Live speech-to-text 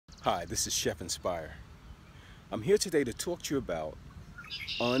Hi, this is Chef Inspire. I'm here today to talk to you about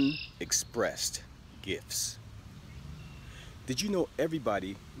unexpressed gifts. Did you know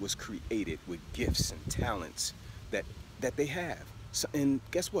everybody was created with gifts and talents that they have? And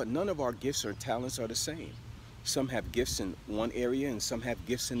guess what? None of our gifts or talents are the same. Some have gifts in one area and some have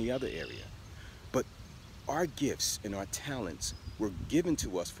gifts in the other area. But our gifts and our talents were given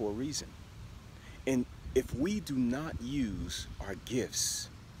to us for a reason. And if we do not use our gifts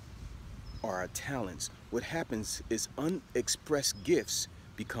or our talents, what happens is unexpressed gifts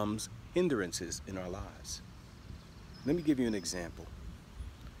becomes hindrances in our lives. Let me give you an example.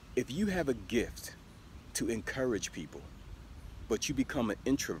 If you have a gift to encourage people, but you become an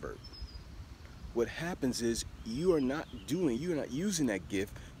introvert, what happens is you're not using that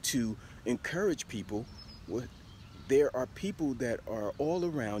gift to encourage people. There are people that are all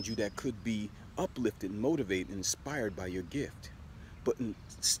around you that could be uplifted, motivated, inspired by your gift. But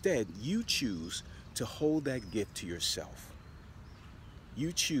instead, you choose to hold that gift to yourself.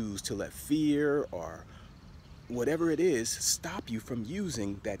 You choose to let fear or whatever it is stop you from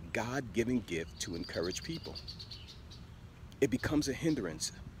using that God-given gift to encourage people. It becomes a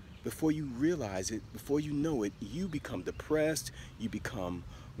hindrance. Before you realize it, before you know it, you become depressed, you become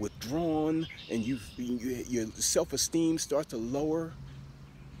withdrawn, and your self-esteem starts to lower.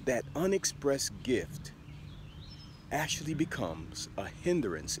 That unexpressed gift actually becomes a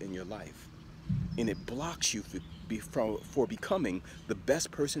hindrance in your life, and it blocks you for becoming the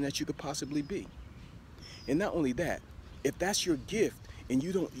best person that you could possibly be. And not only that, if that's your gift and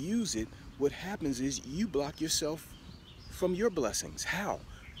you don't use it, what happens is you block yourself from your blessings. How?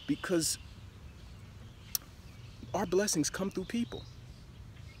 Because our blessings come through people.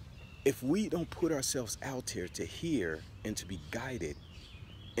 If we don't put ourselves out here to hear and to be guided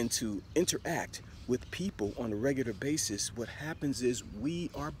and to interact with people on a regular basis, what happens is we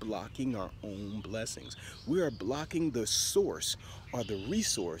are blocking our own blessings. We are blocking the source or the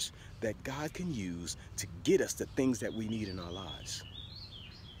resource that God can use to get us the things that we need in our lives.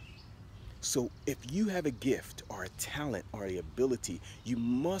 So if you have a gift or a talent or an ability, you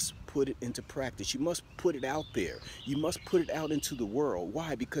must put it into practice. You must put it out there. You must put it out into the world.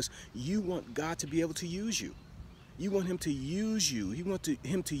 Why? Because you want God to be able to use you. You want him to use you. You want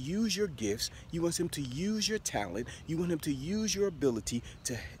him to use your gifts. You want him to use your talent. You want him to use your ability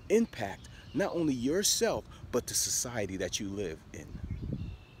to impact not only yourself, but the society that you live in.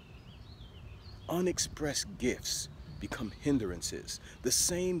 Unexpressed gifts become hindrances. The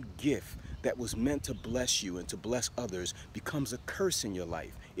same gift that was meant to bless you and to bless others becomes a curse in your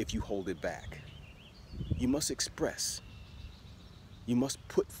life if you hold it back. You must express. You must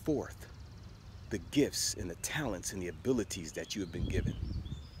put forth the gifts and the talents and the abilities that you have been given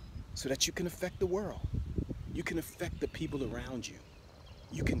so that you can affect the world. You can affect the people around you.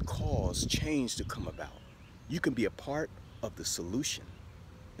 You can cause change to come about. You can be a part of the solution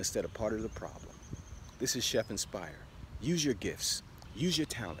instead of part of the problem. This is Chef Inspire. Use your gifts, use your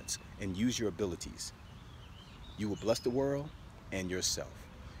talents, and use your abilities. You will bless the world and yourself,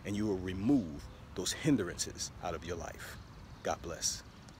 and you will remove those hindrances out of your life. God bless.